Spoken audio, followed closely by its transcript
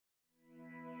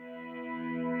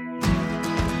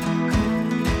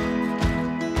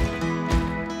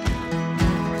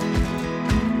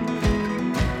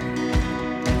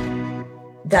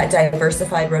that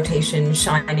diversified rotation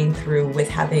shining through with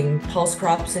having pulse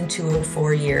crops in 2 of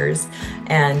 4 years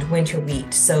and winter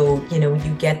wheat. So,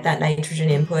 you get that nitrogen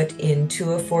input in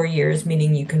 2 of 4 years,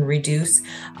 meaning you can reduce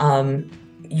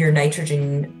your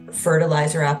nitrogen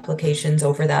fertilizer applications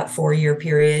over that 4-year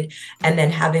period. And then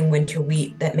having winter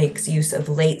wheat that makes use of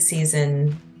late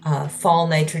season fall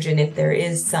nitrogen, if there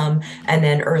is some, and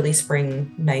then early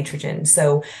spring nitrogen.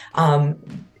 So,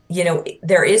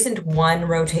 there isn't one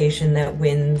rotation that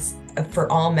wins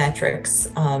for all metrics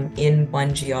in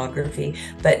one geography,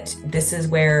 but this is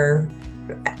where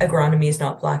agronomy is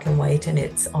not black and white, and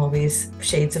it's always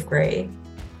shades of gray.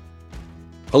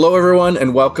 Hello, everyone,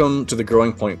 and welcome to the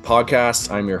Growing Point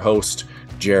podcast. I'm your host,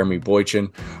 Jeremy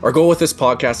Boychin. Our goal with this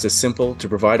podcast is simple: to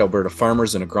provide Alberta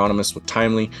farmers and agronomists with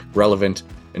timely, relevant,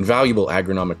 and valuable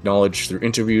agronomic knowledge through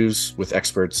interviews with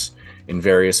experts in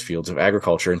various fields of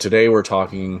agriculture. And today we're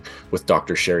talking with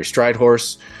Dr. Sheri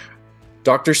Strydhorst.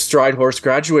 Dr. Strydhorst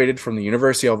graduated from the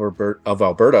University of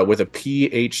Alberta with a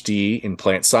PhD in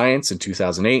plant science in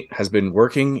 2008, has been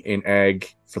working in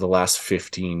ag for the last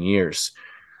 15 years.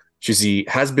 She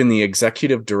has been the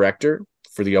executive director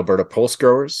for the Alberta Pulse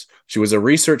Growers. She was a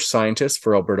research scientist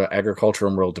for Alberta Agriculture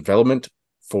and Rural Development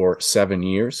for 7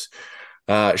 years.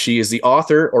 She is the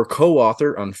author or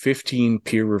co-author on 15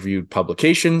 peer-reviewed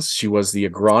publications. She was the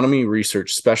agronomy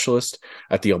research specialist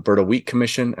at the Alberta Wheat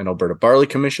Commission and Alberta Barley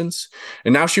Commissions.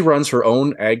 And now she runs her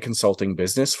own ag consulting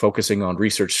business, focusing on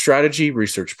research strategy,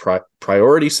 research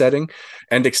priority setting,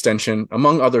 and extension,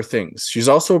 among other things. She's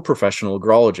also a professional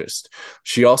agrologist.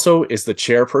 She also is the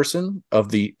chairperson of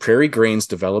the Prairie Grains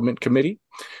Development Committee,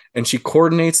 and she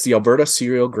coordinates the Alberta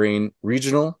Cereal Grain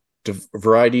Regional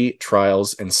Variety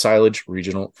Trials and Silage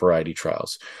Regional Variety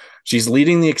Trials. She's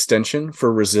leading the extension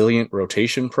for resilient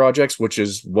rotation projects, which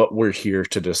is what we're here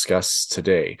to discuss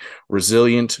today.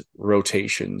 Resilient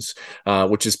rotations,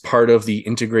 which is part of the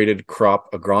Integrated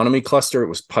Crop Agronomy Cluster. It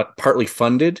was partly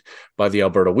funded by the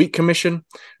Alberta Wheat Commission,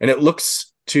 and it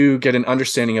looks to get an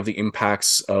understanding of the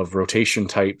impacts of rotation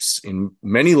types in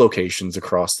many locations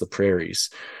across the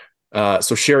prairies.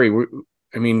 So Sheri,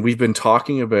 we've been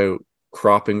talking about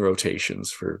cropping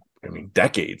rotations for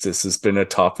decades. This has been a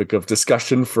topic of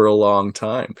discussion for a long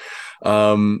time.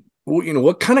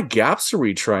 What kind of gaps are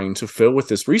we trying to fill with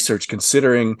this research,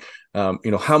 considering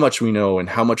how much we know and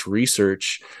how much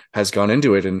research has gone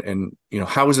into it, and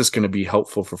how is this going to be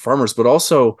helpful for farmers, but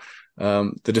also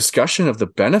the discussion of the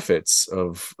benefits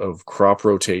of crop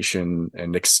rotation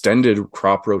and extended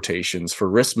crop rotations for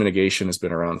risk mitigation has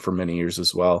been around for many years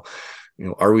as well.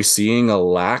 Are we seeing a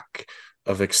lack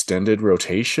of extended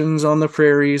rotations on the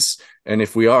prairies? And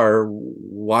if we are,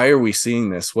 why are we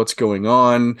seeing this? What's going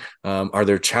on? Are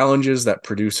there challenges that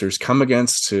producers come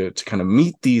against to kind of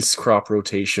meet these crop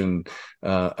rotation,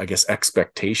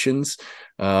 expectations?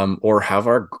 Or have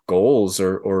our goals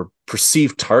or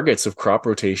perceived targets of crop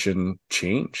rotation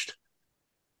changed?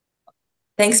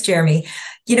 Thanks, Jeremy.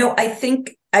 I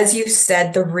think, as you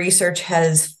said, the research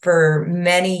has for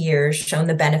many years shown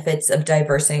the benefits of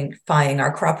diversifying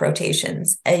our crop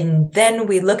rotations. And then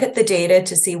we look at the data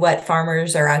to see what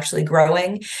farmers are actually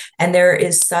growing. And there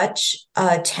is such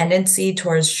a tendency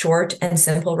towards short and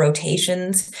simple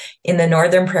rotations. In the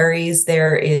northern prairies,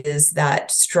 there is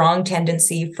that strong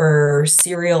tendency for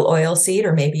cereal oilseed,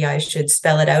 or maybe I should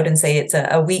spell it out and say it's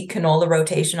a wheat canola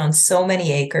rotation on so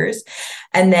many acres.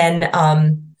 And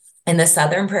then in the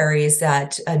southern prairies,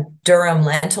 that Durham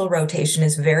lentil rotation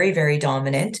is very, very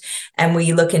dominant. And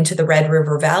we look into the Red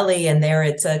River Valley, and there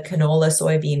it's a canola,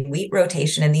 soybean, wheat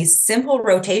rotation. And these simple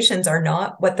rotations are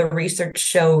not what the research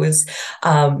shows,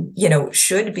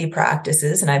 should be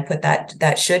practices. And I put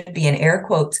that should be in air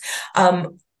quotes.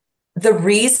 The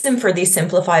reason for these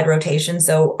simplified rotations,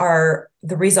 though, are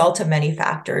the result of many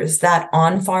factors: that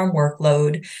on-farm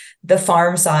workload, the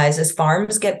farm size. As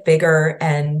farms get bigger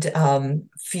and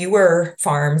fewer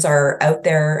farms are out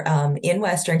there in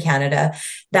Western Canada,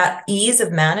 that ease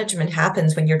of management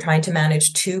happens when you're trying to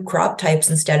manage 2 crop types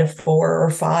instead of 4 or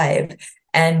 5.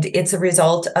 And it's a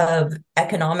result of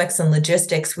economics and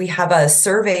logistics. We have a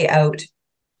survey out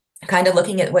kind of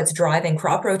looking at what's driving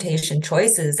crop rotation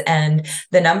choices. And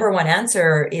the number one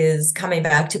answer is coming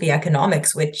back to the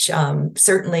economics, which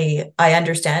certainly I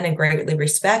understand and greatly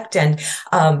respect. And,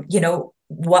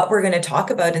 what we're going to talk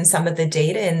about in some of the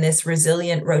data in this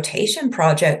resilient rotation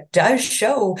project does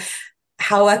show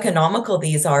how economical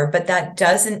these are, but that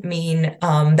doesn't mean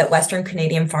that Western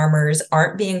Canadian farmers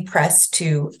aren't being pressed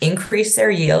to increase their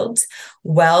yields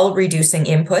while reducing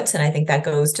inputs. And I think that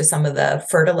goes to some of the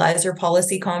fertilizer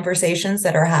policy conversations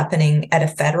that are happening at a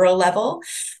federal level.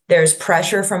 There's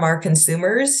pressure from our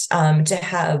consumers to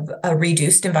have a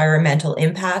reduced environmental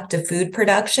impact of food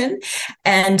production.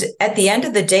 And at the end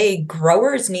of the day,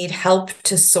 growers need help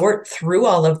to sort through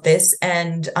all of this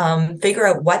and figure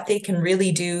out what they can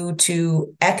really do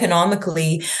to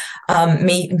economically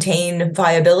maintain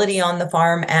viability on the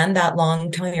farm and that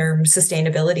long-term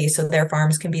sustainability so their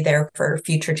farms can be there for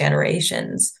future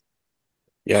generations.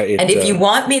 Yeah, And if you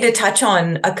want me to touch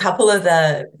on a couple of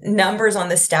the numbers on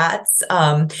the stats,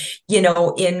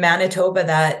 in Manitoba,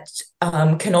 that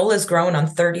canola is grown on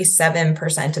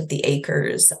 37% of the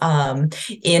acres.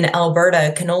 In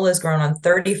Alberta, canola is grown on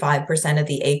 35% of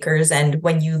the acres. And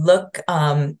when you look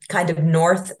kind of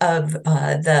north of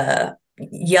the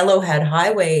Yellowhead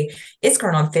Highway, it's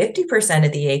grown on 50%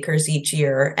 of the acres each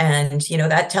year. And,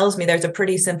 that tells me there's a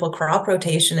pretty simple crop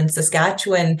rotation. In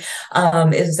Saskatchewan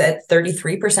is at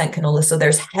 33% canola. So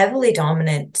there's heavily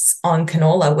dominance on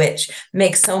canola, which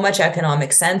makes so much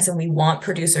economic sense. And we want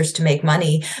producers to make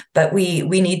money, but we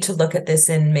need to look at this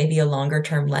in maybe a longer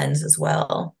term lens as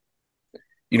well.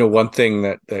 One thing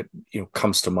that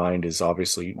comes to mind is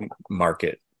obviously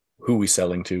market. Who we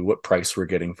selling to, what price we're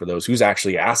getting for those, who's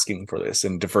actually asking for this.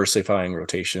 And diversifying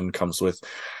rotation comes with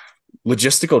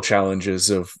logistical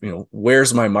challenges of,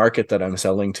 where's my market that I'm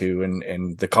selling to,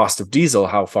 and the cost of diesel,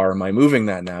 how far am I moving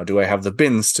that now? Do I have the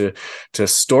bins to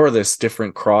store this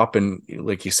different crop? And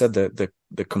like you said, the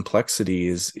complexity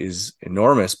is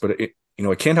enormous, but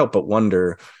I can't help but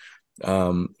wonder,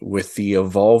 with the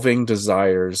evolving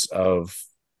desires of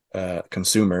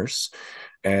consumers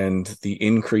and the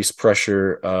increased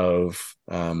pressure of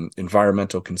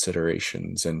environmental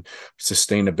considerations and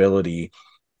sustainability,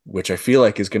 which I feel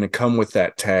like is going to come with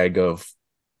that tag of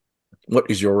what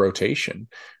is your rotation?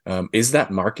 Is that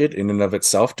market in and of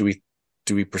itself? Do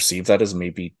we perceive that as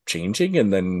maybe changing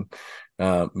and then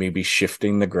maybe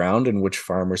shifting the ground in which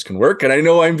farmers can work? And I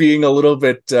know I'm being a little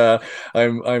bit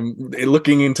I'm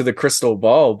looking into the crystal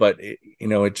ball, but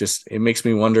it makes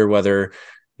me wonder whether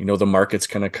the market's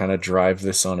going to kind of drive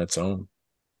this on its own.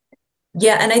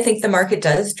 Yeah, and I think the market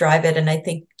does drive it. And I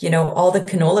think, all the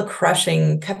canola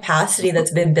crushing capacity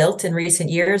that's been built in recent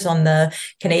years on the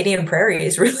Canadian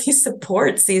prairies really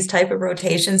supports these type of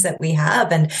rotations that we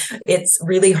have. And it's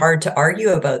really hard to argue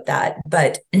about that.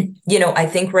 But, I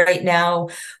think right now,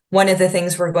 one of the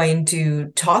things we're going to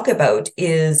talk about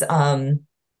is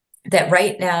that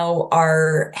right now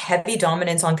our heavy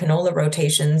dominance on canola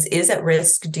rotations is at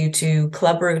risk due to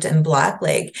clubroot and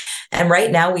blackleg. And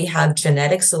right now we have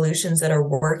genetic solutions that are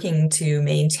working to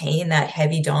maintain that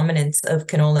heavy dominance of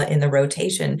canola in the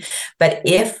rotation. But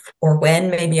if, or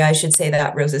when, maybe I should say,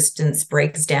 that resistance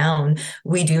breaks down,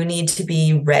 we do need to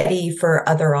be ready for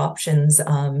other options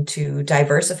to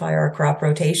diversify our crop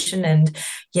rotation. And,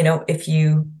 if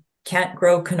you can't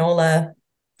grow canola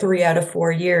 3 out of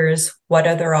 4 years, what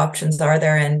other options are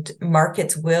there? And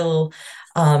markets will,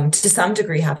 to some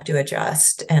degree, have to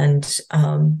adjust. And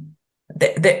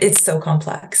it's so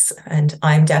complex. And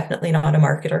I'm definitely not a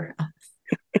marketer.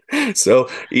 So,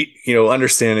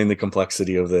 understanding the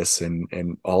complexity of this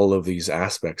and all of these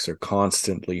aspects are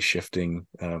constantly shifting.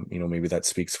 Maybe that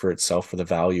speaks for itself for the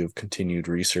value of continued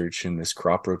research in this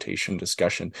crop rotation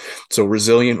discussion. So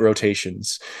Resilient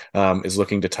Rotations is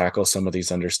looking to tackle some of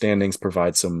these understandings,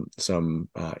 provide some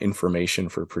information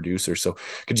for producers. So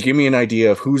could you give me an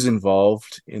idea of who's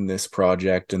involved in this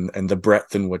project and the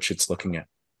breadth in which it's looking at?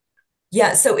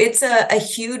 Yeah, so it's a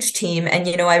huge team. And,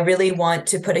 I really want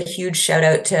to put a huge shout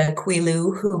out to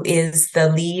Quilu, who is the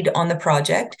lead on the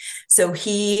project. So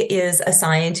he is a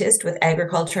scientist with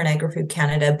Agriculture and Agri-Food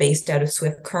Canada based out of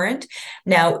Swift Current.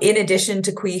 Now, in addition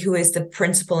to Qui, who is the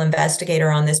principal investigator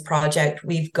on this project,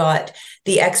 we've got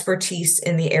the expertise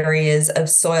in the areas of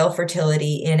soil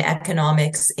fertility, in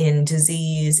economics, in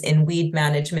disease, in weed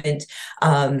management,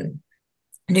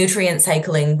 nutrient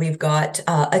cycling. We've got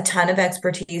a ton of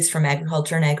expertise from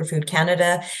Agriculture and Agri-Food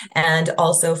Canada and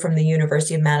also from the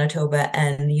University of Manitoba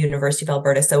and the University of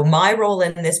Alberta. So my role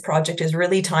in this project is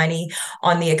really tiny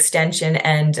on the extension.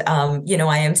 And,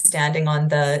 I am standing on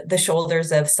the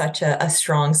shoulders of such a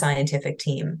strong scientific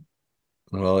team.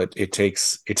 Well, it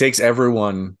takes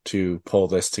everyone to pull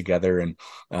this together, and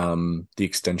the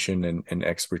extension and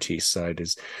expertise side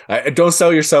is. Don't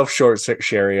sell yourself short,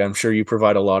 Sheri. I'm sure you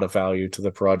provide a lot of value to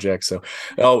the project. So,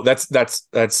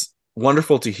 that's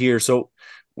wonderful to hear. So,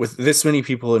 with this many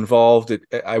people involved,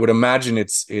 I would imagine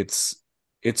it's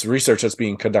research that's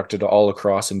being conducted all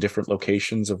across in different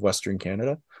locations of Western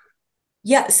Canada.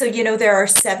 Yeah, so there are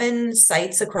 7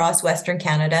 sites across Western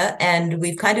Canada, and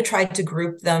we've kind of tried to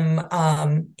group them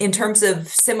in terms of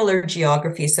similar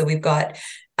geography. So we've got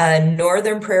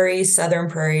Northern Prairies, Southern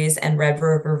Prairies, and Red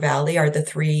River Valley are the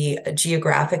 3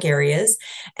 geographic areas.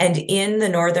 And in the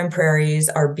Northern Prairies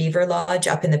are Beaver Lodge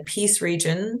up in the Peace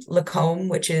region, Lacombe,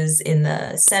 which is in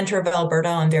the center of Alberta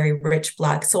on very rich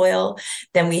black soil.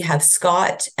 Then we have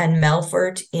Scott and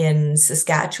Melfort in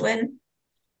Saskatchewan.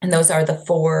 And those are the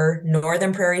 4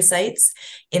 Northern Prairie sites.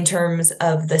 In terms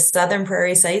of the Southern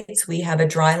Prairie sites, we have a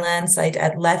dryland site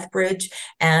at Lethbridge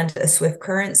and a swift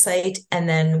current site, and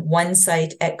then 1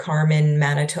 site at Carmen,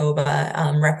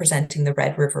 Manitoba, representing the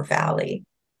Red River Valley.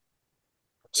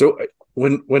 So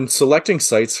when selecting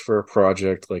sites for a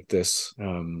project like this,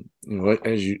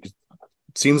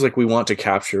 it seems like we want to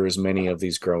capture as many of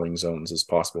these growing zones as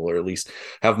possible, or at least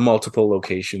have multiple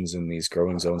locations in these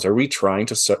growing zones. Are we trying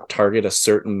to target a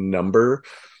certain number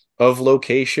of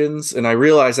locations? And I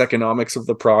realize economics of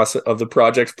the process of the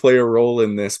project play a role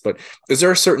in this, but is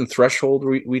there a certain threshold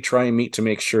we try and meet to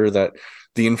make sure that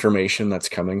the information that's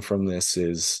coming from this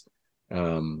is,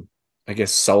 I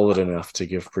guess, solid enough to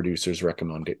give producers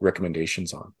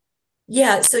recommendations on?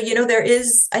 Yeah, so there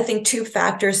is, I think, 2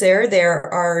 factors there.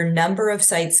 There are number of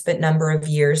sites, but number of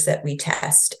years that we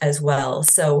test as well.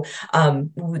 So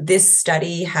this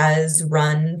study has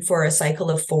run for a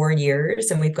cycle of 4 years,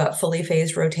 and we've got fully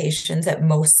phased rotations at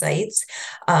most sites.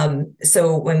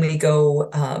 So when we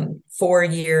go 4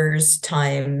 years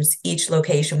times each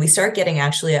location, we start getting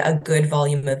actually a good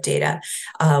volume of data.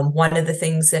 One of the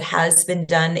things that has been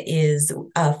done is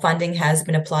funding has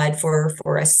been applied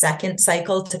for a second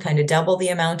cycle to kind of double the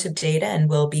amount of data, and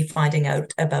we'll be finding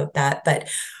out about that. But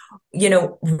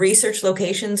research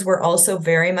locations were also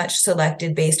very much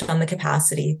selected based on the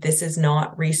capacity. This is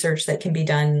not research that can be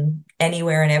done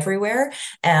anywhere and everywhere.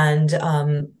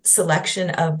 And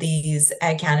selection of these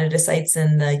Ag Canada sites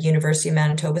and the University of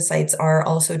Manitoba sites are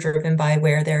also driven by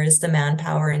where there is the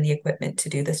manpower and the equipment to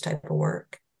do this type of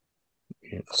work.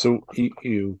 So we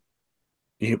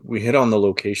hit on the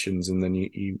locations, and then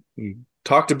you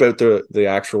talked about the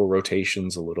actual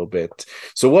rotations a little bit.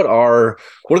 So what are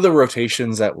the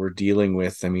rotations that we're dealing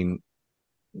with? I mean,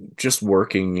 just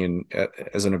working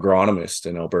as an agronomist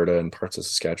in Alberta and parts of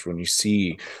Saskatchewan, you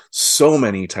see so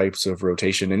many types of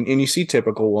rotation, and you see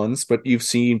typical ones, but you've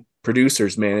seen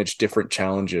producers manage different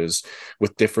challenges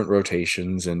with different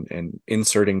rotations and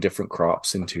inserting different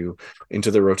crops into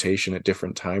the rotation at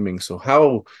different timings. So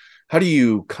how do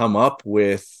you come up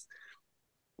with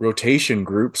rotation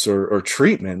groups or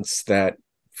treatments that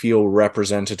feel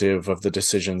representative of the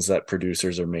decisions that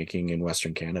producers are making in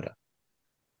Western Canada?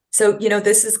 So,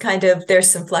 this is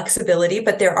there's some flexibility,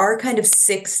 but there are kind of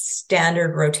 6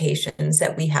 standard rotations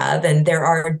that we have, and there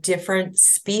are different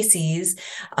species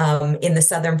in the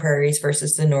Southern Prairies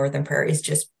versus the Northern Prairies,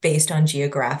 just based on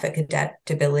geographic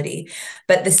adaptability.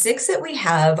 But the 6 that we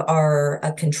have are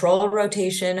a control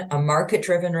rotation, a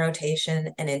market-driven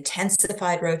rotation, an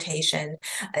intensified rotation,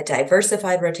 a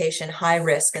diversified rotation, high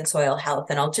risk, and soil health.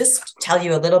 And I'll just tell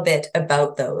you a little bit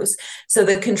about those. So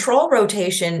the control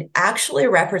rotation actually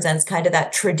represents kind of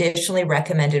that traditionally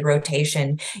recommended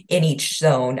rotation in each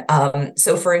zone.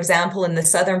 So for example, in the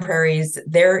Southern Prairies,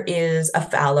 there is a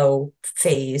fallow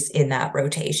phase in that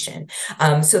rotation.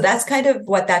 So that's kind of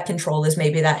what that control is,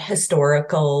 maybe that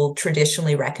historical,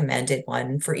 traditionally recommended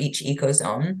one for each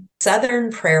ecozone. Southern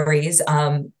Prairies,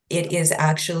 it is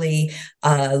actually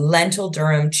a lentil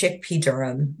durum, chickpea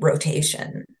durum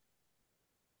rotation.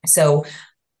 So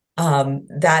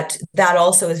that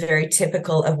also is very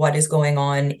typical of what is going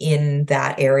on in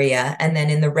that area. And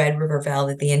then in the Red River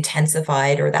Valley, the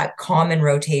intensified or that common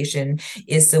rotation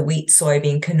is the wheat,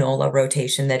 soybean, canola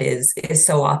rotation that is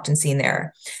so often seen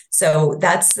there. So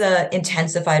that's the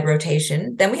intensified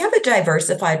rotation. Then we have a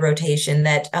diversified rotation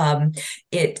that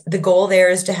the goal there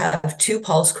is to have 2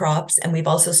 pulse crops, and we've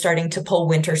also starting to pull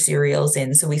winter cereals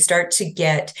in. So we start to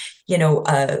get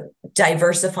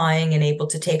diversifying and able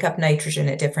to take up nitrogen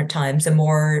at different times and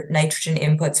more nitrogen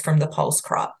inputs from the pulse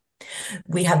crop.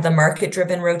 We have the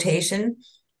market-driven rotation,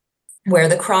 where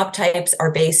the crop types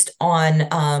are based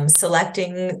on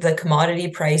selecting the commodity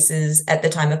prices at the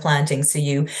time of planting. So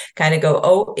you kind of go,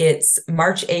 oh, it's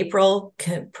March, April,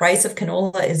 price of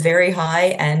canola is very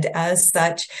high. And as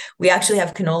such, we actually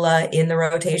have canola in the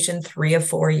rotation 3 of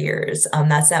 4 years.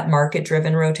 That's that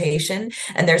market-driven rotation.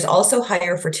 And there's also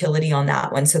higher fertility on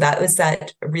that one. So that was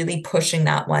that really pushing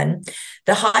that one.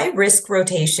 The high risk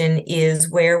rotation is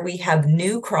where we have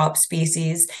new crop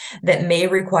species that may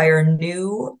require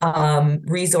new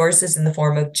resources in the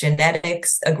form of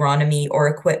genetics, agronomy, or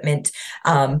equipment,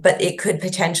 but it could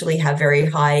potentially have very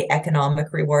high economic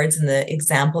rewards. And the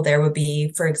example there would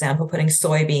be, for example, putting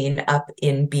soybean up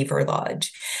in Beaver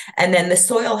Lodge. And then the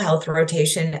soil health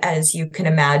rotation, as you can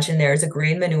imagine, there's a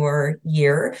green manure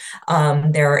year.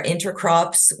 There are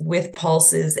intercrops with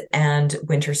pulses and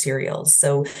winter cereals.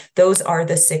 So those are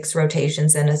the 6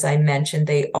 rotations. And as I mentioned,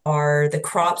 they are the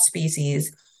crop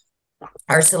species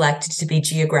are selected to be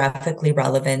geographically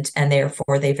relevant, and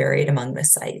therefore they varied among the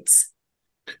sites.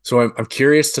 So I'm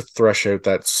curious to thresh out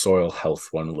that soil health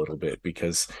one a little bit,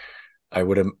 because I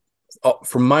would have,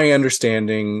 from my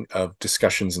understanding of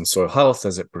discussions in soil health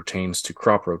as it pertains to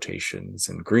crop rotations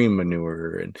and green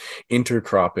manure and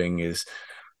intercropping, is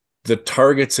the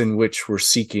targets in which we're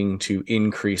seeking to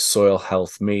increase soil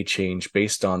health may change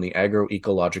based on the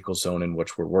agroecological zone in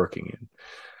which we're working in.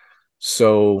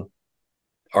 So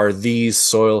are these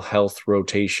soil health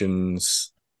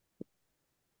rotations,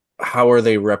 how are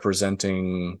they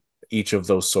representing each of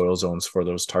those soil zones for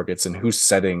those targets, and who's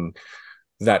setting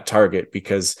that target?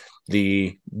 Because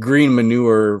the green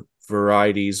manure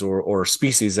varieties or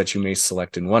species that you may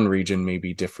select in one region may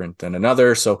be different than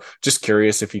another. So just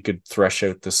curious if you could thresh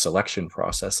out the selection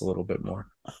process a little bit more.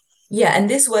 Yeah, and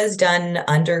this was done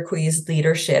under Qui's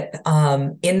leadership.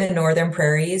 In the northern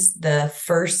prairies, the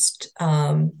first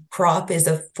crop is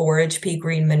a forage pea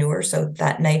green manure, so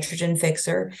that nitrogen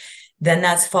fixer. Then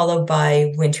that's followed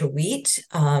by winter wheat,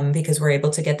 because we're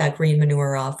able to get that green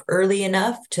manure off early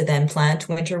enough to then plant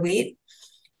winter wheat.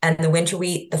 And the winter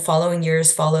wheat the following year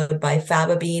is followed by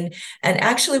faba bean. And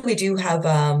actually, we do have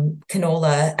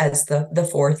canola as the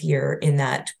 4th year in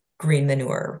that green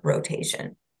manure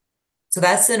rotation. So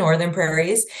that's the northern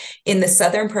prairies. In the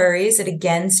southern prairies, it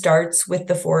again starts with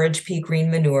the forage pea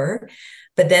green manure.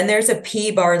 But then there's a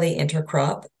pea barley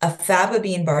intercrop, a faba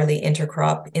bean barley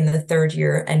intercrop in the 3rd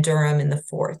year, and durum in the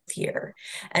 4th year.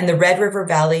 And the Red River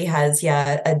Valley has,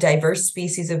 a diverse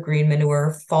species of green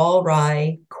manure, fall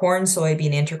rye, corn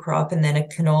soybean intercrop, and then a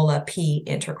canola pea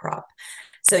intercrop.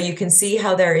 So you can see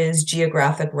how there is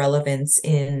geographic relevance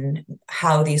in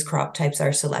how these crop types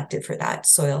are selected for that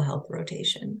soil health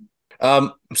rotation.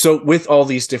 So with all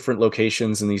these different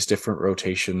locations and these different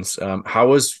rotations, how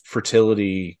was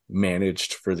fertility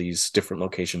managed for these different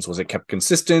locations? Was it kept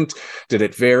consistent? Did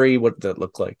it vary? What did that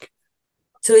look like?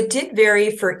 So it did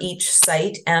vary for each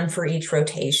site and for each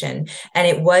rotation, and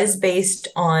it was based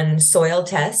on soil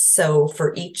tests. So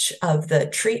for each of the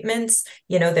treatments,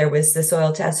 there was the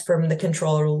soil test from the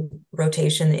control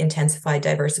rotation, intensified,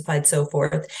 diversified, so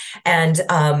forth, and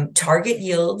target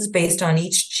yields based on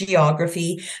each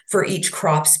geography for each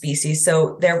crop species.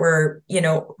 So there were,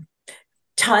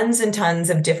 tons and tons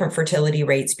of different fertility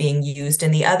rates being used.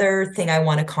 And the other thing I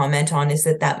want to comment on is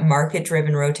that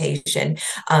market-driven rotation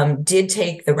did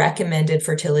take the recommended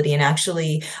fertility and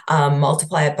actually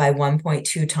multiply it by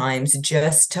 1.2 times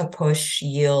just to push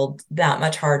yield that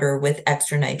much harder with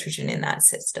extra nitrogen in that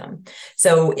system.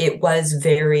 So it was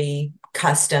very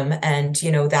custom, and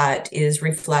that is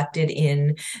reflected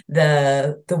in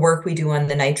the work we do on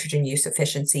the nitrogen use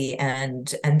efficiency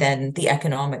and then the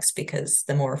economics, because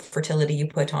the more fertility you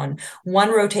put on one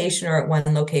rotation or at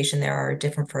one location, there are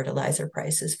different fertilizer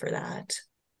prices for that.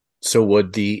 So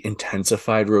would the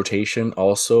intensified rotation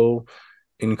also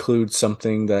include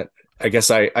something that, I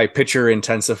guess I picture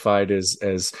intensified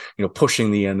as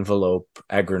pushing the envelope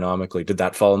agronomically? Did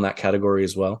that fall in that category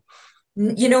as well?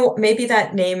 Maybe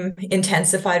that name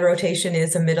intensified rotation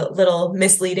is a little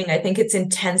misleading. I think it's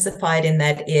intensified in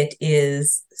that it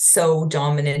is so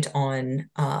dominant on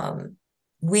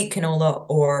wheat, canola,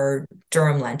 or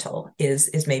durum lentil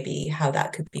is maybe how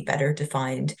that could be better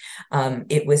defined.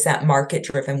 It was that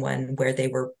market-driven one where they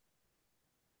were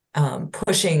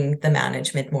pushing the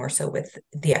management more so with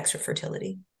the extra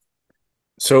fertility.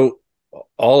 So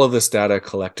all of this data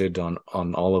collected on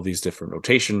all of these different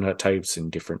rotation types in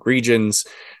different regions,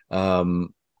 the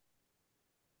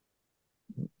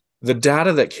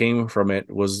data that came from it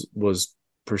was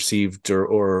perceived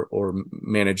or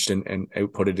managed and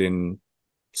outputted in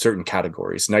certain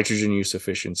categories: nitrogen use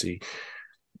efficiency,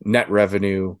 net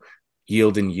revenue,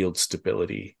 yield, and yield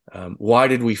stability. Why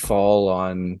did we fall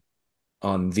on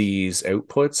these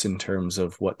outputs in terms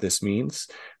of what this means,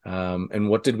 and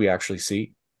what did we actually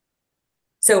see?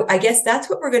 So I guess that's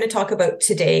what we're going to talk about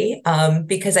today,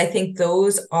 because I think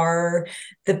those are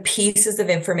the pieces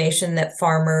of information that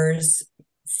farmers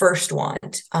first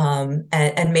want,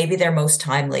 and maybe they're most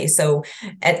timely. So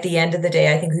at the end of the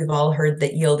day, I think we've all heard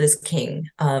that yield is king.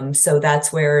 So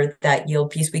that's where that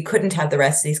yield piece, we couldn't have the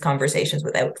rest of these conversations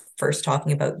without first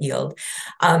talking about yield.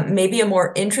 Maybe a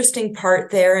more interesting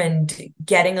part there and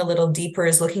getting a little deeper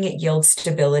is looking at yield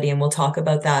stability. And we'll talk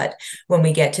about that when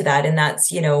we get to that. And that's,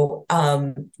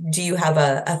 do you have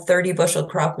a 30 bushel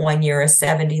crop one year, a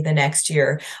 70 the next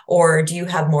year, or do you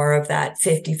have more of that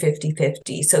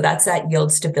 50-50-50? So that's that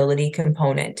yield stability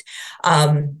component.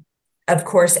 Of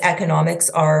course, economics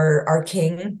are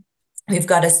king. We've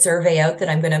got a survey out that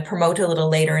I'm going to promote a little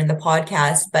later in the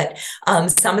podcast, but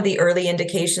some of the early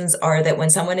indications are that when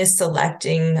someone is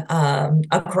selecting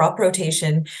a crop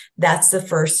rotation, that's the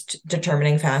first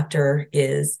determining factor,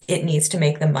 is it needs to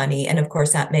make the money. And of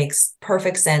course, that makes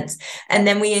perfect sense. And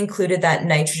then we included that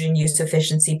nitrogen use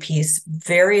efficiency piece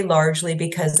very largely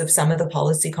because of some of the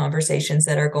policy conversations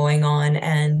that are going on,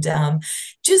 and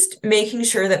just making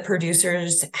sure that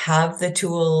producers have the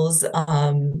tools,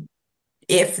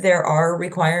 if there are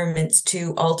requirements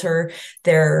to alter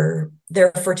their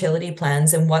fertility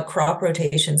plans, and what crop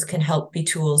rotations can help be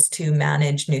tools to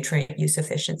manage nutrient use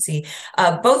efficiency,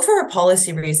 both for a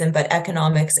policy reason, but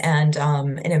economics and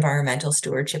an environmental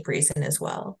stewardship reason as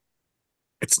well.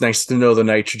 It's nice to know the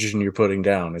nitrogen you're putting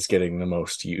down is getting the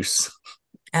most use.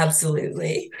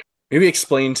 Absolutely. Maybe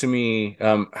explain to me,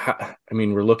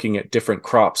 we're looking at different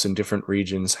crops in different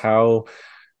regions.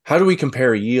 How do we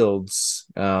compare yields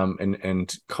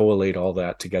and collate all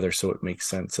that together so it makes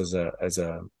sense as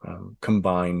a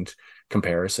combined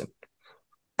comparison?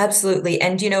 Absolutely.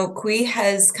 And, CUI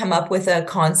has come up with a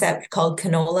concept called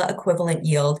canola equivalent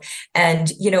yield.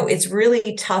 And, it's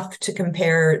really tough to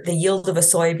compare the yield of a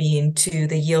soybean to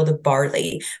the yield of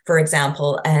barley, for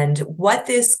example. And what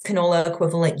this canola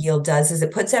equivalent yield does is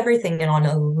it puts everything on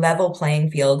a level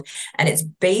playing field, and it's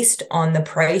based on the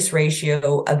price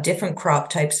ratio of different crop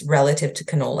types relative to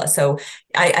canola. So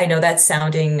I know that's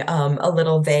sounding a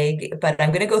little vague, but I'm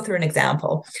going to go through an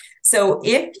example. So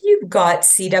if you've got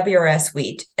CWRS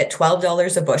wheat at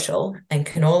 $12 a bushel and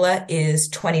canola is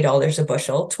 $20 a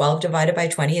bushel, 12 divided by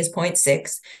 20 is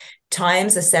 0.6,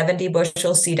 times a 70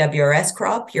 bushel CWRS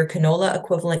crop, your canola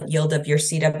equivalent yield of your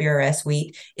CWRS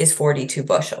wheat is 42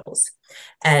 bushels.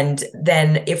 And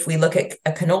then if we look at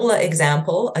a canola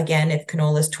example, again, if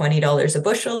canola is $20 a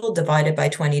bushel divided by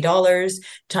 $20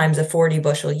 times a 40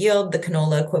 bushel yield, the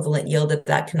canola equivalent yield of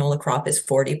that canola crop is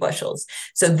 40 bushels.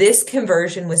 So this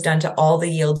conversion was done to all the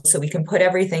yields so we can put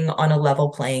everything on a level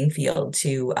playing field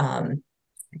to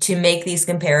make these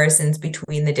comparisons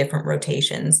between the different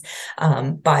rotations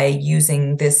by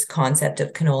using this concept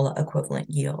of canola equivalent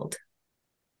yield.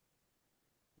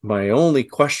 My only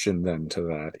question then to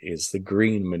that is the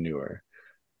green manure.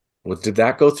 Did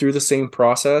that go through the same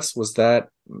process? Was that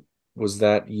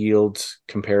yield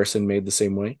comparison made the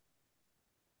same way?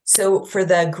 So for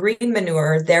the green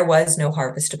manure, there was no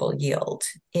harvestable yield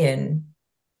in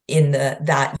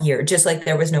that year, just like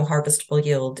there was no harvestable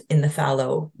yield in the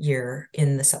fallow year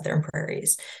in the southern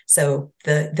prairies. So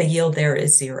the yield there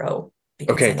is zero.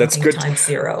 Okay, that's good. Times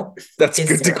zero. That's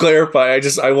good to clarify.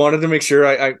 I wanted to make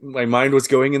sure my mind was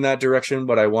going in that direction,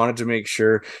 but I wanted to make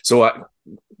sure. So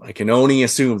I can only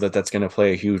assume that that's going to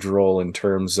play a huge role in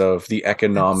terms of the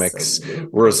economics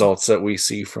results that we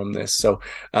see from this. So,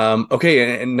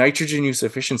 okay, and nitrogen use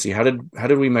efficiency. How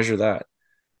did we measure that?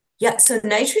 Yeah, so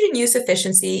nitrogen use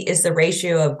efficiency is the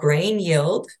ratio of grain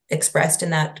yield expressed in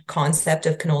that concept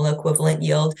of canola equivalent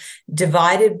yield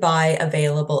divided by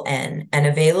available N. And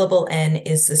available N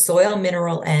is the soil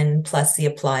mineral N plus the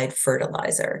applied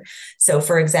fertilizer. So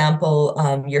for example,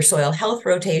 your soil health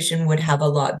rotation would have a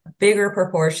lot bigger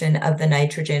proportion of the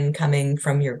nitrogen coming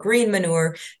from your green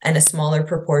manure and a smaller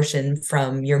proportion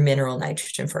from your mineral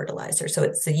nitrogen fertilizer. So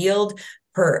it's the yield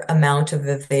per amount of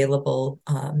available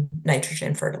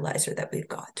nitrogen fertilizer that we've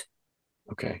got.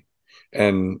 Okay.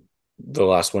 And the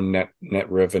last one,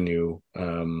 net revenue.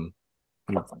 I'm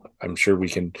sure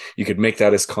you could make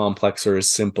that as complex or as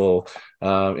simple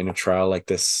in a trial like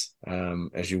this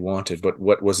as you wanted, but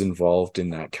what was involved in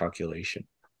that calculation?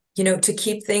 To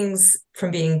keep things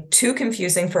from being too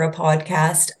confusing for a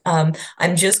podcast,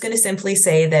 I'm just going to simply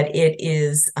say that it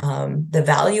is the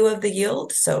value of the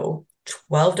yield. So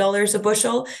 $12 a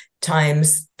bushel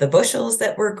times the bushels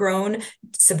that were grown,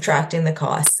 subtracting the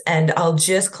costs. And I'll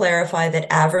just clarify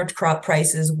that average crop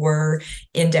prices were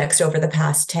indexed over the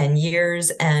past 10 years,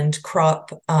 and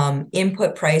crop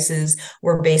input prices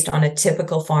were based on a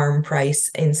typical farm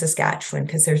price in Saskatchewan,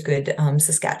 because there's good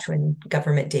Saskatchewan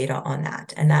government data on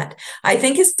that. And that, I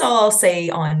think, is all I'll say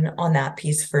on that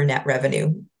piece for net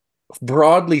revenue.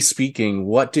 broadly speaking,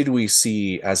 what did we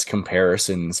see as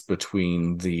comparisons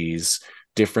between these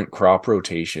different crop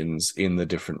rotations in the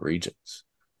different regions?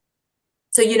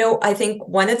 So, I think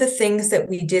one of the things that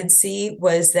we did see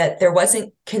was that there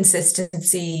wasn't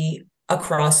consistency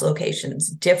across locations.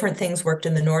 Different things worked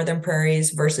in the northern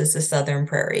prairies versus the southern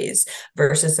prairies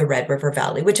versus the Red River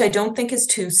Valley, which I don't think is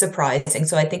too surprising.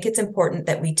 So I think it's important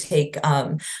that we take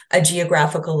a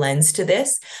geographical lens to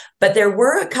this. But there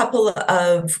were a couple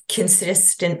of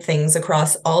consistent things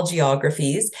across all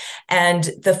geographies. And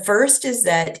the first is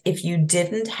that if you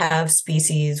didn't have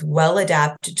species well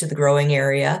adapted to the growing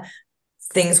area,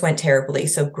 things went terribly.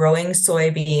 So growing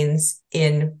soybeans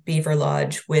in Beaver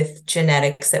Lodge with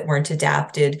genetics that weren't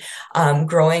adapted,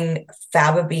 growing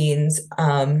faba beans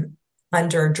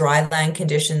under dry land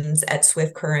conditions at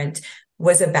Swift Current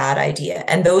was a bad idea.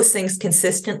 And those things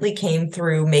consistently came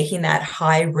through, making that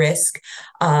high risk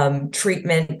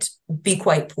treatment be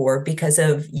quite poor because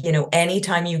of,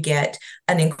 anytime you get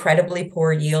an incredibly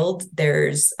poor yield,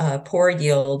 there's a poor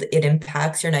yield, it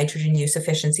impacts your nitrogen use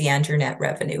efficiency and your net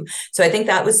revenue. So I think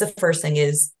that was the first thing,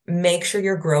 is make sure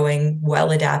you're growing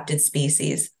well-adapted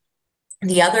species.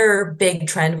 The other big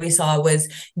trend we saw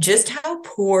was just how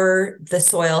poor the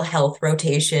soil health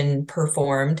rotation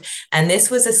performed. And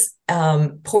this was a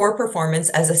poor performance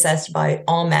as assessed by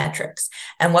all metrics.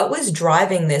 And what was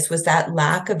driving this was that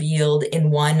lack of yield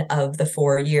in one of the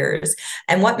 4 years.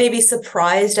 And what maybe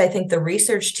surprised, I think, the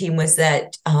research team was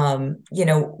that,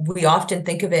 we often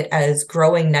think of it as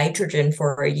growing nitrogen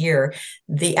for a year.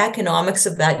 The economics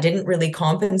of that didn't really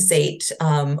compensate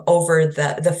over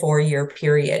the 4-year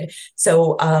period.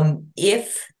 So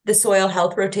if the soil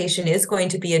health rotation is going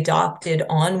to be adopted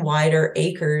on wider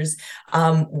acres,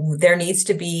 there needs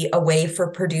to be a way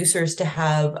for producers to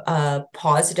have a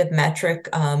positive metric,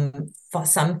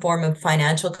 some form of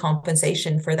financial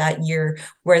compensation for that year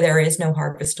where there is no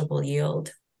harvestable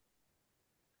yield.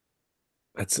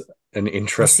 That's an I see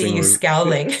interesting. you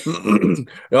scowling.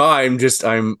 No,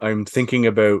 I'm thinking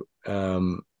about.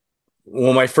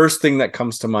 Well, my first thing that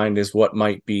comes to mind is what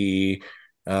might be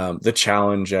the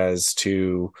challenge as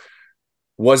to,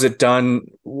 was it done,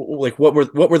 like what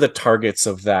were the targets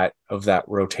of that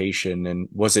rotation, and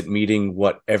was it meeting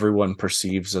what everyone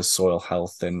perceives as soil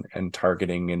health and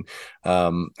targeting? And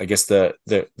I guess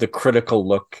the critical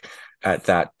look at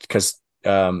that, because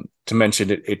to mention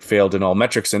it failed in all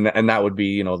metrics, and that would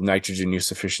be nitrogen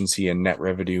use efficiency and net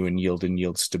revenue and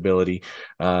yield stability.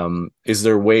 Is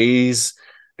there ways,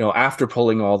 after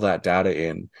pulling all that data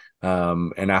in,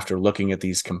 and after looking at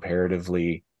these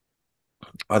comparatively,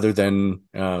 other than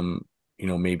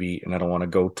maybe, and I don't want to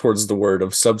go towards the word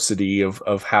of subsidy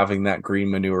of having that green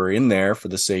manure in there for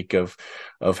the sake of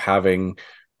having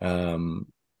a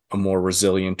more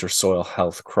resilient or soil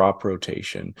health crop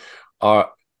rotation,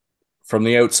 from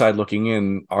the outside looking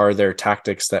in, are there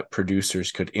tactics that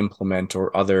producers could implement,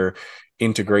 or other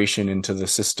integration into the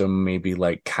system, maybe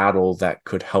like cattle, that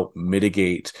could help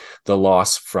mitigate the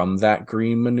loss from that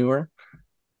green manure?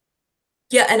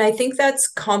 Yeah, and I think that's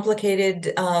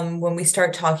complicated when we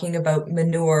start talking about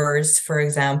manures, for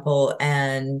example,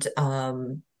 and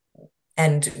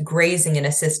grazing in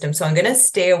a system. So I'm going to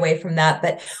stay away from that.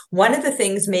 But one of the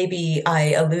things maybe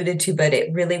I alluded to, but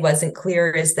it really wasn't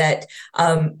clear, is that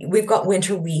we've got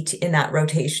winter wheat in that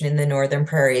rotation in the northern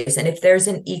prairies. And if there's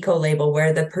an eco label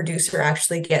where the producer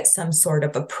actually gets some sort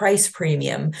of a price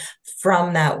premium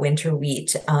from that winter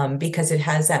wheat, because it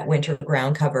has that winter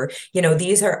ground cover,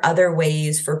 these are other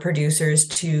ways for producers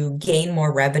to gain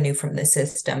more revenue from the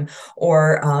system.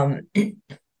 Or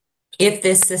if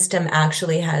this system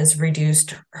actually has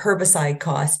reduced herbicide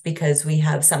costs because we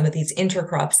have some of these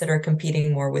intercrops that are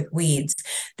competing more with weeds,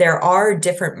 there are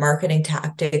different marketing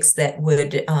tactics that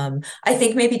would, I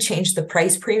think, maybe change the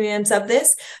price premiums of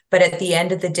this. But at the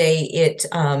end of the day,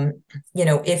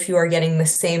 if you are getting the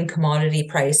same commodity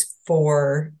price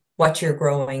for what you're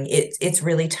growing, it's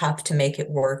really tough to make it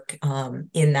work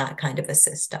in that kind of a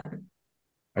system.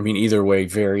 I mean, either way,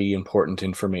 very important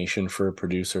information for a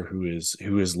producer who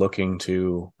is looking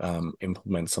to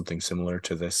implement something similar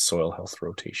to this soil health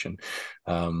rotation.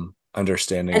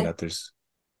 Understanding that there's,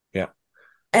 yeah.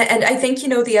 And I think,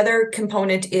 the other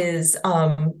component is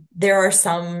there are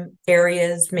some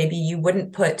areas maybe you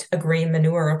wouldn't put a green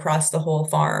manure across the whole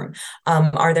farm.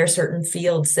 Are there certain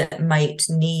fields that might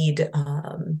need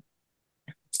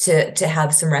to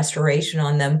have some restoration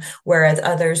on them, whereas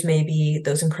others, maybe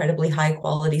those incredibly high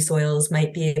quality soils,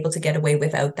 might be able to get away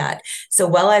without that. So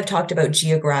while I've talked about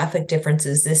geographic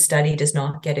differences, this study does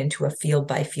not get into a field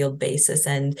by field basis.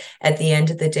 And at the end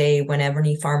of the day, whenever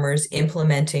any farmers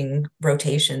implementing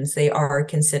rotations, they are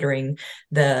considering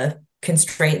the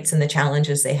constraints and the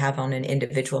challenges they have on an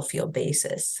individual field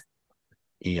basis.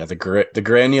 Yeah, the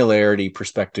granularity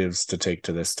perspectives to take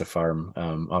to this to farm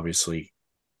obviously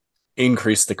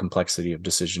increase the complexity of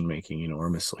decision making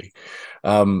enormously.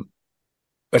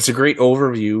 That's a great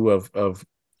overview of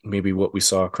maybe what we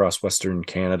saw across Western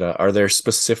Canada. Are there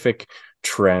specific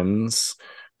trends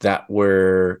that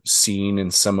were seen in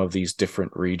some of these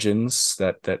different regions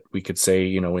that we could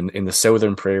say, in the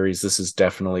southern prairies, this is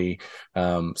definitely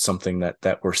something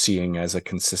that we're seeing as a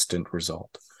consistent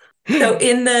result? So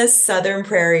in the southern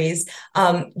prairies,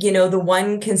 the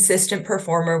one consistent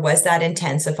performer was that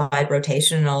intensified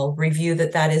rotation. And I'll review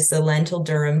that is the lentil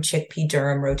durum, chickpea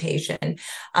durum rotation.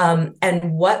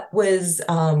 And what was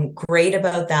great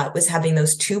about that was having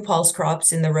those two pulse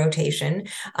crops in the rotation.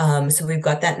 So we've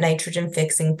got that nitrogen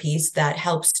fixing piece that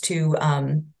helps to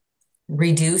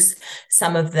reduce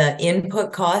some of the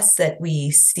input costs that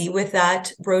we see with that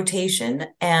rotation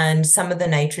and some of the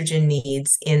nitrogen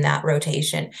needs in that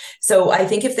rotation. So I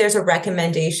think if there's a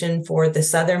recommendation for the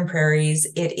southern prairies,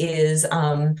 it is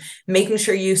making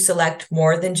sure you select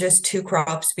more than just two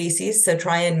crop species. So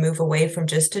try and move away from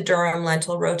just a durum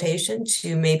lentil rotation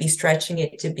to maybe stretching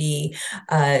it to be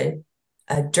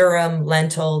a durum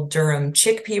lentil durum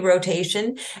chickpea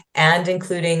rotation, and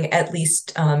including at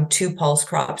least two pulse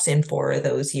crops in 4 of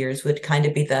those years would kind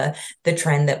of be the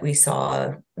trend that we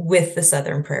saw with the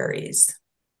southern prairies.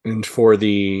 And for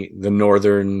the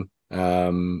northern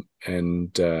and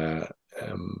the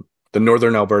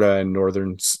northern Alberta and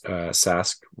northern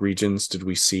Sask regions, did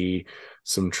we see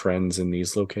some trends in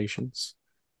these locations?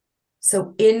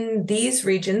 So in these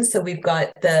regions, so we've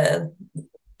got the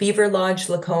Beaver Lodge,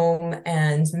 Lacombe,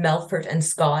 and Melfort and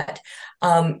Scott.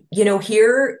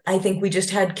 Here, I think we just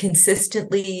had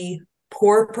consistently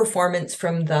poor performance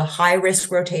from the high risk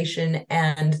rotation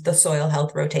and the soil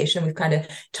health rotation. We've kind of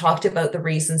talked about the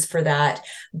reasons for that.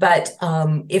 But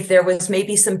if there was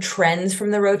maybe some trends from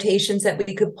the rotations that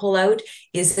we could pull out,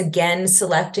 is again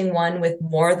selecting one with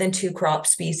more than two crop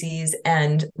species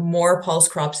and more pulse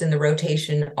crops in the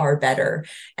rotation are better.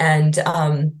 And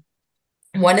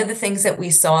one of the things that we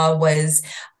saw was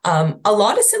a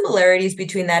lot of similarities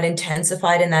between that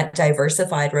intensified and that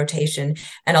diversified rotation.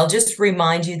 And I'll just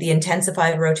remind you, the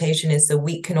intensified rotation is the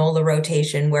wheat canola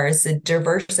rotation, whereas the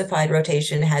diversified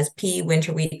rotation has pea,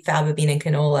 winter wheat, faba bean, and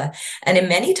canola. And in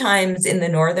many times in the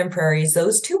northern prairies,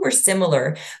 those two were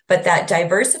similar, but that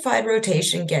diversified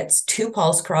rotation gets two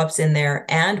pulse crops in there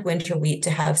and winter wheat to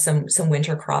have some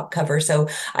winter crop cover. So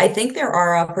I think there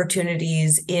are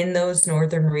opportunities in those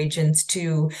northern regions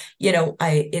to,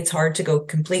 it's hard to go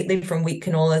completely from wheat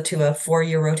canola to a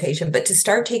 4-year rotation, but to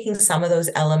start taking some of those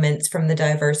elements from the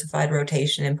diversified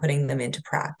rotation and putting them into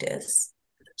practice.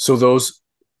 So those,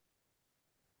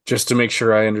 just to make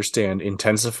sure I understand,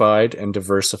 intensified and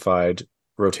diversified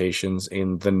rotations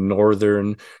in the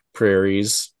northern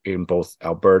prairies in both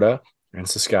Alberta and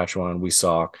Saskatchewan, we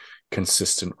saw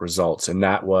consistent results. And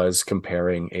that was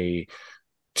comparing a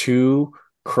 2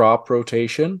 crop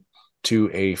rotation to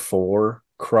a 4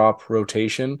 crop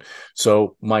rotation.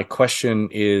 So my question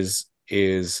is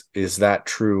that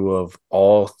true of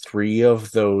all 3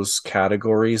 of those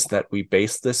categories that we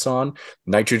base this on: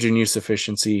 nitrogen use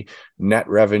efficiency, net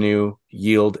revenue,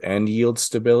 yield, and yield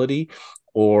stability?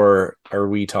 Or are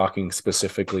we talking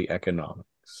specifically economics?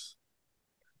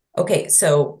 Okay,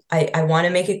 so I want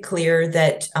to make it clear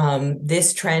that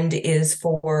this trend is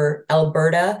for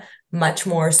Alberta much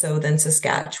more so than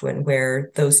Saskatchewan,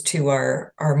 where those two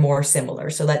are more similar.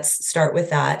 So let's start with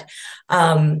that.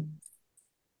 And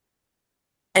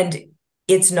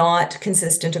it's not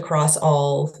consistent across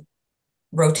all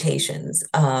rotations,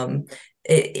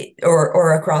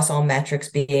 or across all metrics,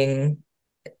 being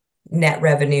net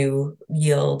revenue,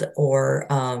 yield, or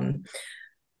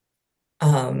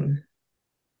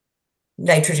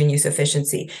nitrogen use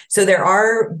efficiency. So there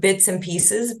are bits and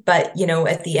pieces, but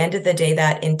at the end of the day,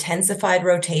 that intensified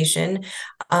rotation,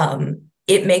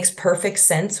 it makes perfect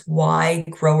sense why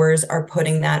growers are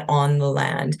putting that on the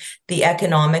land. The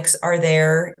economics are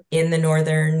there in the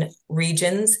northern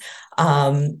regions,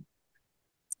 but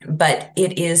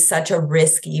it is such a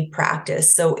risky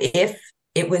practice. So if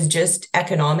it was just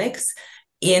economics,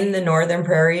 in the northern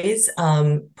prairies,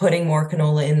 putting more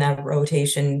canola in that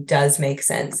rotation does make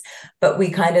sense. But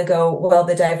we kind of go, well,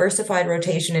 the diversified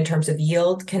rotation in terms of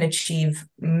yield can achieve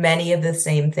many of the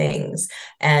same things.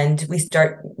 And we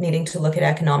start needing to look at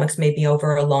economics maybe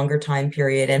over a longer time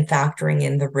period and factoring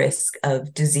in the risk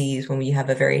of disease when we have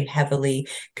a very heavily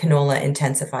canola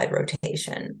intensified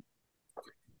rotation.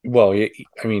 Well, I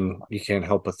mean, you can't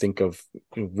help but think of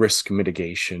risk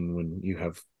mitigation when you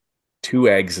have two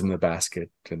eggs in the basket,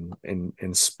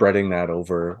 and spreading that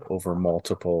over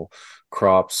multiple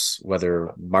crops,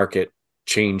 whether market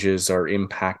changes are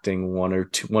impacting one or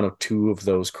two of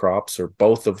those crops or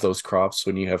both of those crops.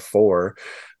 When you have four,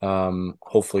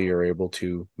 hopefully you're able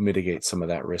to mitigate some of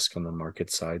that risk on the market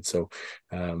side. So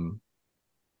and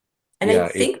I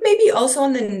think maybe also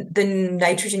on the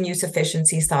nitrogen use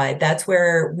efficiency side, that's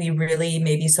where we really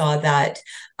maybe saw that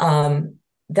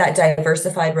that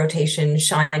diversified rotation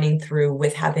shining through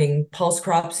with having pulse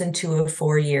crops in 2 of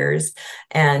 4 years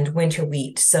and winter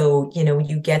wheat. So,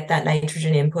 you get that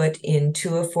nitrogen input in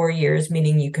 2 of 4 years,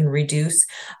 meaning you can reduce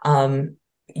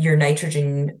your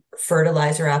nitrogen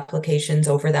fertilizer applications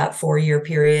over that 4-year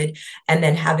period. And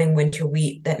then having winter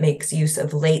wheat that makes use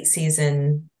of late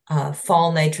season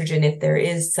fall nitrogen, if there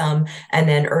is some, and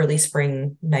then early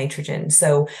spring nitrogen.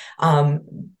 So,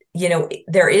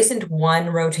 there isn't one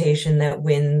rotation that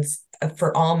wins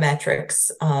for all metrics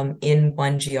in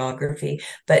one geography,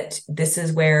 but this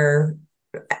is where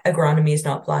agronomy is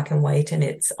not black and white, and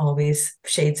it's always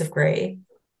shades of gray.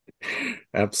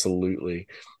 Absolutely.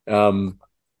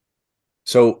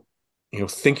 So,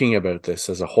 thinking about this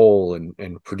as a whole,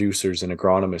 and producers and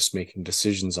agronomists making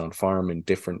decisions on farm in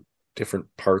different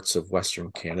parts of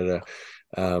Western Canada,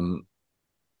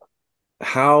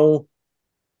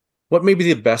 what may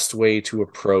be the best way to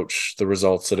approach the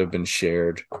results that have been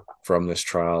shared from this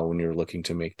trial when you're looking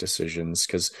to make decisions?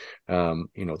 Because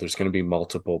there's going to be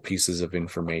multiple pieces of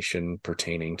information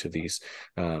pertaining to these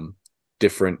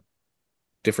different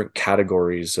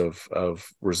categories of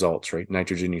results, right?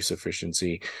 Nitrogen use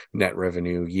efficiency, net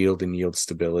revenue, yield, and yield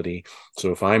stability.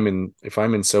 So if I'm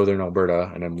in southern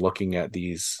Alberta and I'm looking at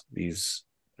these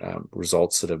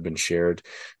results that have been shared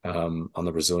on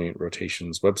the Resilient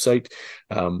Rotations website,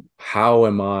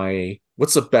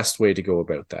 what's the best way to go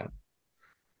about that?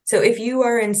 So if you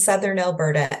are in southern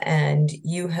Alberta and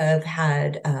you have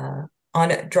had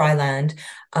on dry land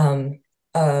a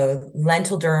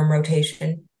lentil durum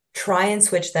rotation, try and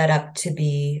switch that up to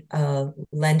be a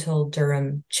lentil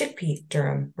durum chickpea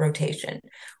durum rotation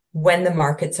when the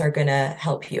markets are going to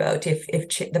help you out. If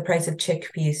the price of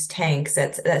chickpeas tanks,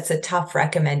 that's a tough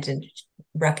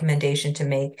recommendation to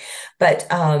make. But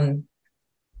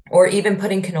or even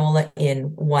putting canola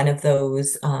in one of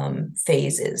those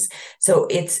phases. So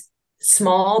it's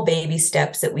small baby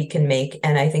steps that we can make,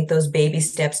 and I think those baby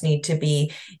steps need to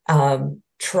be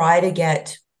try to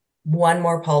get one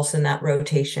more pulse in that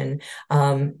rotation.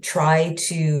 Try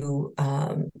to,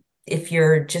 if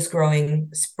you're just growing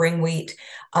spring wheat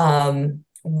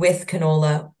with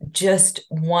canola, just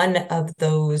one of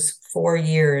those 4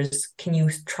 years, can you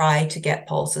try to get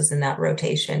pulses in that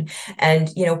rotation? And,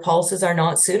 pulses are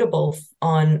not suitable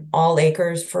on all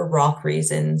acres for rock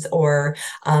reasons or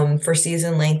for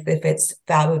season length if it's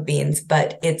faba beans,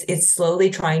 but it's slowly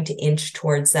trying to inch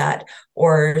towards that,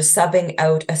 or subbing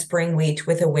out a spring wheat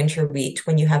with a winter wheat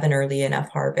when you have an early enough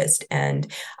harvest.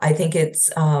 And I think it's,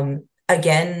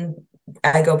 again,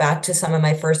 I go back to some of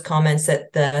my first comments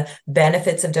that the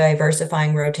benefits of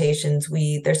diversifying rotations,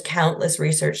 there's countless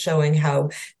research showing how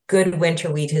good winter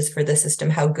wheat is for the system,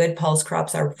 how good pulse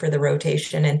crops are for the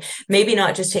rotation, and maybe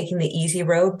not just taking the easy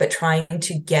road, but trying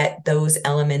to get those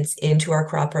elements into our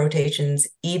crop rotations,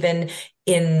 even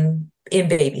in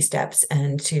baby steps,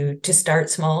 and to start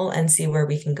small and see where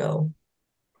we can go.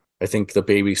 I think the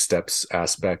baby steps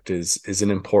aspect is an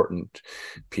important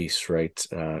piece, right?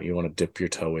 You want to dip your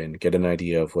toe in, get an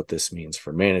idea of what this means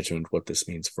for management, what this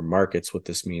means for markets, what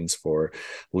this means for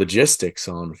logistics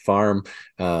on farm.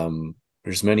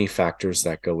 There's many factors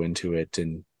that go into it,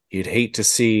 and you'd hate to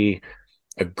see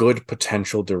a good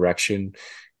potential direction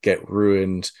get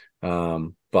ruined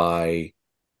by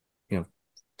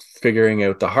figuring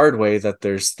out the hard way that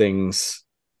there's things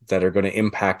that are going to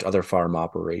impact other farm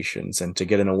operations, and to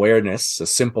get a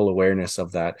simple awareness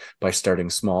of that by starting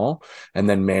small and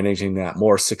then managing that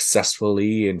more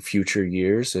successfully in future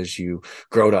years as you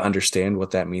grow to understand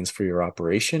what that means for your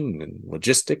operation and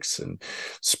logistics and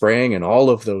spraying and all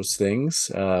of those things.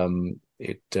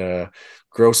 It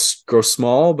grows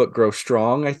small but grow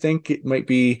strong. I think it might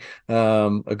be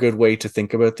a good way to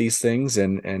think about these things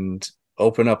and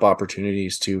open up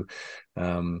opportunities to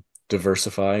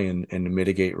diversify and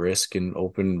mitigate risk and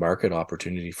open market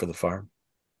opportunity for the farm.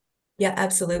 Yeah,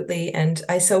 absolutely. And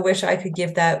I so wish I could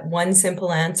give that one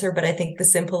simple answer, but I think the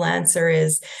simple answer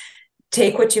is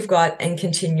take what you've got and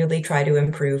continually try to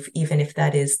improve, even if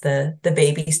that is the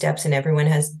baby steps. And everyone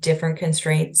has different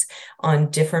constraints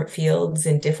on different fields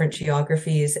and different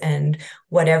geographies, and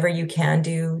whatever you can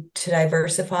do to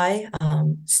diversify,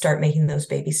 start making those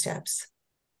baby steps.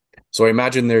 So I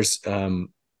imagine there's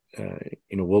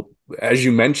we'll, as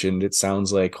you mentioned, it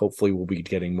sounds like hopefully we'll be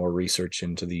getting more research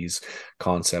into these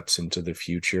concepts into the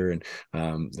future.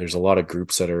 And there's a lot of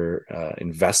groups that are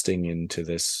investing into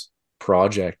this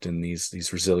project and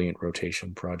these resilient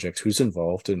rotation projects. Who's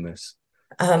involved in this?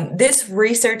 This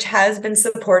research has been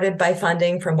supported by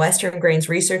funding from Western Grains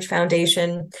Research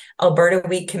Foundation, Alberta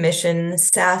Wheat Commission,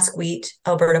 Sask Wheat,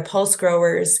 Alberta Pulse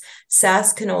Growers,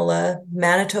 Sask Canola,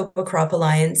 Manitoba Crop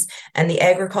Alliance, and the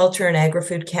Agriculture and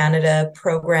Agri-Food Canada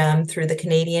program through the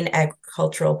Canadian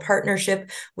Agricultural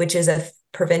Partnership, which is a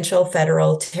provincial,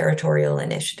 federal, territorial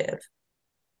initiative.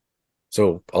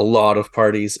 So a lot of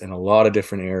parties and a lot of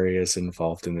different areas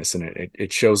involved in this, and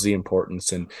it shows the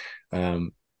importance. And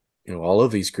all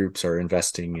of these groups are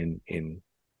investing in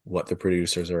what the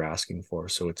producers are asking for.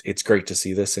 So it's great to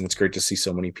see this, and it's great to see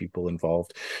so many people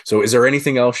involved. So is there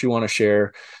anything else you want to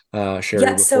share, Sheri?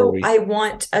 Yeah, so I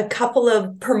want a couple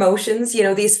of promotions.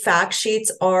 These fact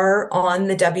sheets are on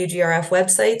the WGRF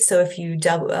website. So if you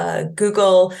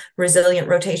Google resilient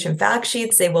rotation fact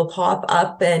sheets, they will pop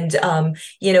up. And,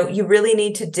 you really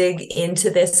need to dig into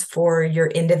this for your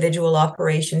individual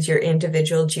operations, your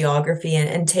individual geography,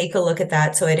 and take a look at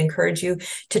that. So I'd encourage you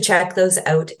to check those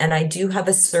out. And I do have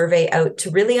a survey out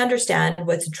to really understand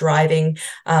what's driving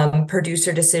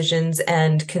producer decisions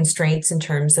and constraints in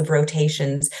terms of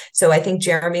rotations. So I think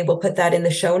Jeremy will put that in the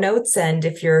show notes. And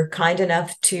if you're kind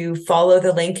enough to follow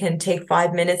the link and take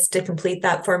 5 minutes to complete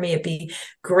that for me, it'd be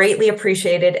greatly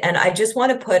appreciated. And I just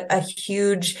want to put a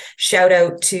huge shout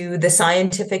out to the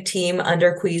scientific team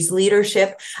under Qui's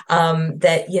leadership,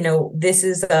 that, this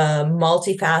is a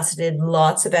multifaceted,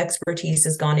 lots of expertise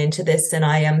has gone into this. And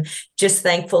I am just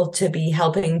thankful to be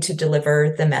helping to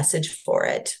deliver the message for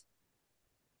it.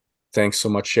 Thanks so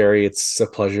much, Sheri. It's a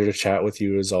pleasure to chat with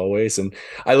you as always. And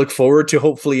I look forward to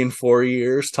hopefully in 4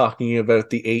 years talking about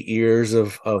the 8 years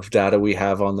of data we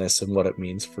have on this and what it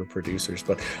means for producers.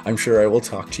 But I'm sure I will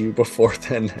talk to you before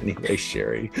then anyway,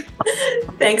 Sheri.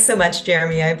 Thanks so much,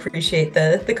 Jeremy. I appreciate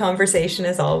the conversation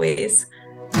as always.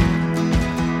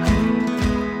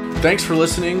 Thanks for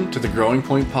listening to the Growing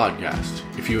Point podcast.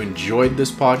 If you enjoyed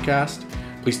this podcast,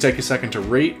 please take a second to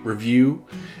rate, review,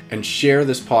 and share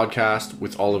this podcast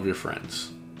with all of your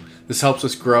friends. This helps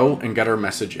us grow and get our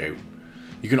message out.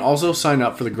 You can also sign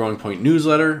up for the Growing Point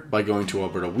newsletter by going to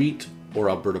Alberta Wheat or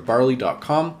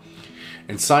albertabarley.com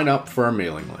and sign up for our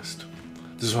mailing list.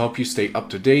 This will help you stay up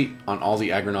to date on all the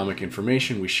agronomic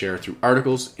information we share through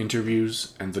articles,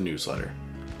 interviews, and the newsletter.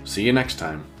 See you next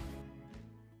time.